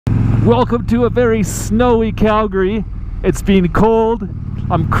Welcome to a very snowy Calgary. It's been cold.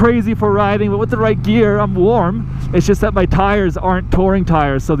 I'm crazy for riding, but with the right gear, I'm warm. It's just that my tires aren't touring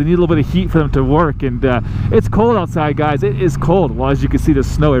tires, so they need a little bit of heat for them to work. And it's cold outside, guys. It is cold. Well, as you can see, there's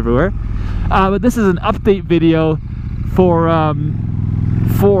snow everywhere. But this is an update video for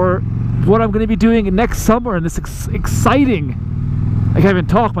what I'm going to be doing next summer in this exciting, I can't even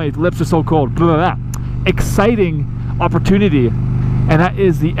talk, my lips are so cold, blah, blah, blah, exciting opportunity, and that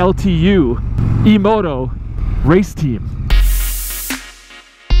is the Ltu E-Moto race team.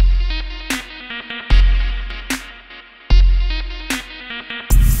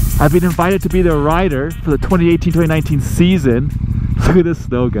 I've been invited to be their rider for the 2018-2019 season. Look at this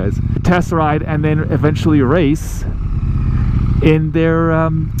snow, guys. Test ride and then eventually race in their,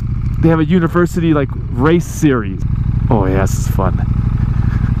 they have a university like race series. Oh yeah, this is fun.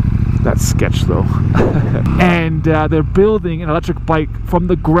 That's sketch though. And they're building an electric bike from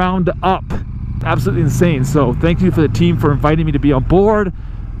the ground up. Absolutely insane. So thank you for the team for inviting me to be on board.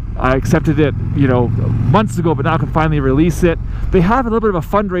 I accepted it, you know, months ago, but now I can finally release it. They have a little bit of a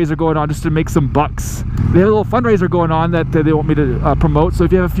fundraiser going on just to make some bucks. They have a little fundraiser going on that they want me to promote. So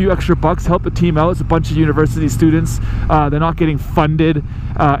if you have a few extra bucks, help the team out. It's a bunch of university students. They're not getting funded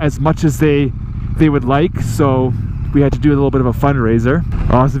as much as they would like. So we had to do a little bit of a fundraiser.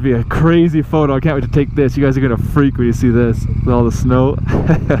 Oh, this would be a crazy photo. I can't wait to take this. You guys are gonna freak when you see this with all the snow.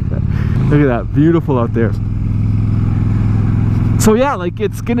 Look at that, beautiful out there. So yeah, like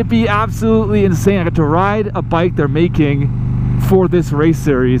it's gonna be absolutely insane. I got to ride a bike they're making for this race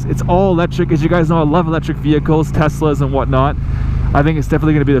series. It's all electric. As you guys know, I love electric vehicles, Teslas and whatnot. I think it's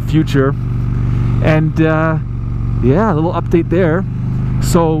definitely gonna be the future. And yeah, a little update there.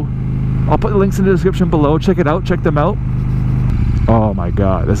 So I'll put the links in the description below. Check it out, check them out. Oh my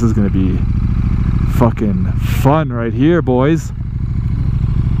god, this is gonna be fucking fun right here, boys.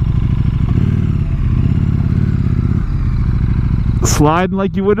 Sliding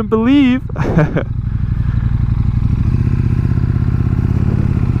like you wouldn't believe.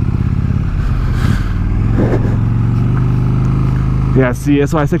 Yeah, see,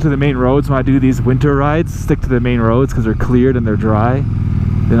 that's why I stick to the main roads when I do these winter rides. Stick to the main roads because they're cleared and they're dry.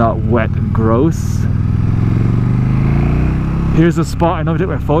 They're not wet and gross. Here's a spot I know I took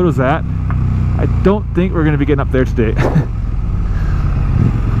my photos at. I don't think we're going to be getting up there today.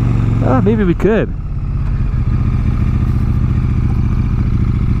 Maybe we could.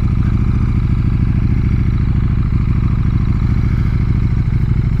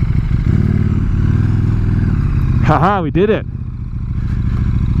 Haha, we did it.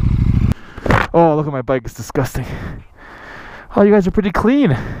 Oh, look at my bike, it's disgusting. Oh, you guys are pretty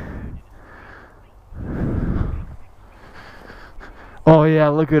clean. Oh yeah,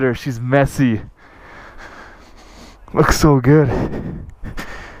 look at her, she's messy. Looks so good.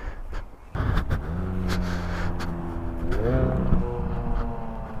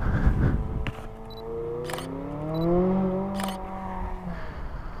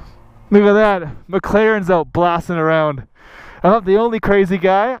 Look at that, McLaren's out blasting around. I'm not the only crazy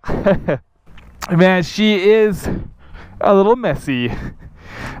guy. Man, she is a little messy.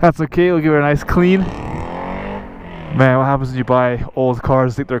 That's okay, we'll give her a nice clean. Man, what happens when you buy old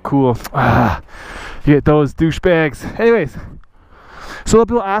cars, think they're cool? You get those douchebags. Anyways, so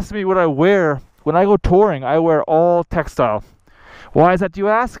people ask me what I wear. When I go touring, I wear all textile. Why is that, do you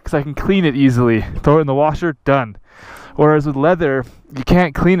ask? Because I can clean it easily. Throw it in the washer, done. Whereas with leather, you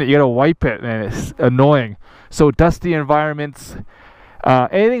can't clean it, you gotta wipe it, and it's annoying. So dusty environments,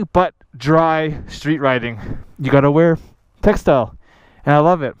 anything but dry street riding, you gotta wear textile. And I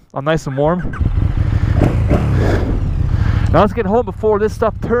love it. I'm nice and warm. Now let's get home before this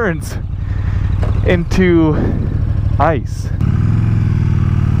stuff turns into ice.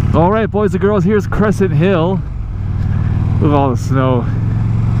 Alright, boys and girls, here's Crescent Hill. Look at all the snow.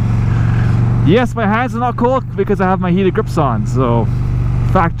 Yes, my hands are not cold because I have my heated grips on, so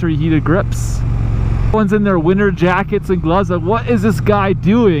factory heated grips. Everyone's in their winter jackets and gloves. Like, what is this guy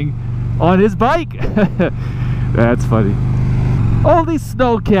doing on his bike? That's funny. Only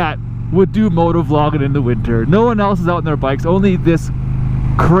Snowcat would do moto vlogging in the winter. No one else is out on their bikes, only this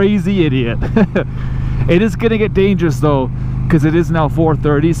crazy idiot. It is gonna get dangerous though, because it is now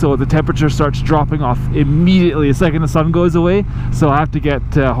 4:30, so the temperature starts dropping off immediately the second the sun goes away. So I have to get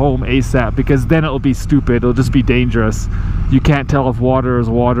home ASAP, because then it'll be stupid. It'll just be dangerous. You can't tell if water is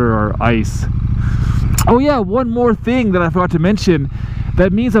water or ice. Oh yeah, one more thing that I forgot to mention.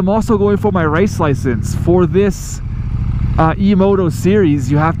 That means I'm also going for my race license. For this E-Moto series,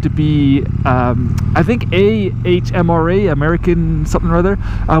 you have to be, I think AHMRA, American something or other.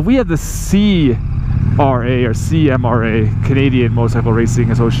 We have the C or CMRA, Canadian Motorcycle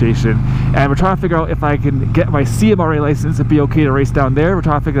Racing Association, and we're trying to figure out if I can get my CMRA license and be okay to race down there. We're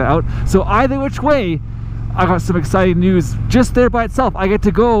trying to figure that out. So either which way, I got some exciting news just there by itself. I get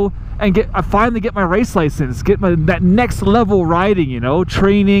to go and I finally get my race license, get that next level riding, you know,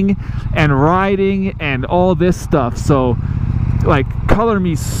 training and riding and all this stuff. So like, color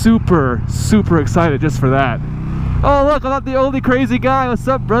me super excited just for that. Oh look, I'm not the only crazy guy. What's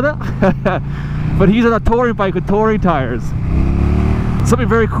up, brother? But he's on a touring bike with touring tires. Something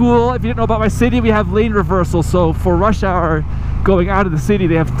very cool, if you didn't know about my city, we have lane reversal. So for rush hour going out of the city,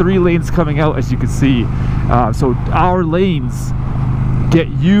 they have 3 lanes coming out, as you can see. So our lanes get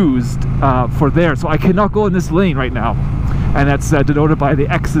used for there. So I cannot go in this lane right now. And that's denoted by the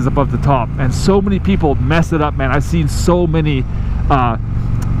X's above the top. And so many people mess it up, man. I've seen so many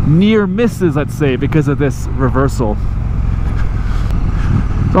near misses, let's say, because of this reversal.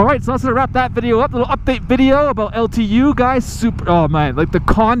 Alright, so that's gonna wrap that video up. A little update video about LTU, guys. Oh man, like the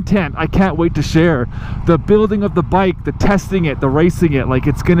content I can't wait to share. The building of the bike, the testing it, the racing it, like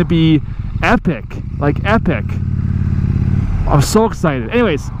it's gonna be epic. Like epic. I'm so excited.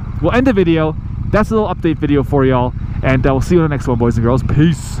 Anyways, we'll end the video. That's a little update video for y'all, and we'll see you in the next one, boys and girls.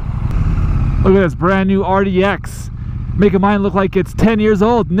 Peace. Look at this brand new RDX, making mine look like it's 10 years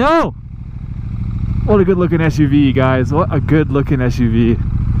old. No! What a good looking SUV, guys. What a good looking SUV.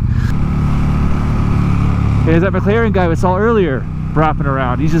 There's that McLaren guy we saw earlier, wrapping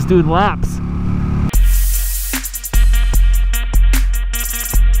around. He's just doing laps.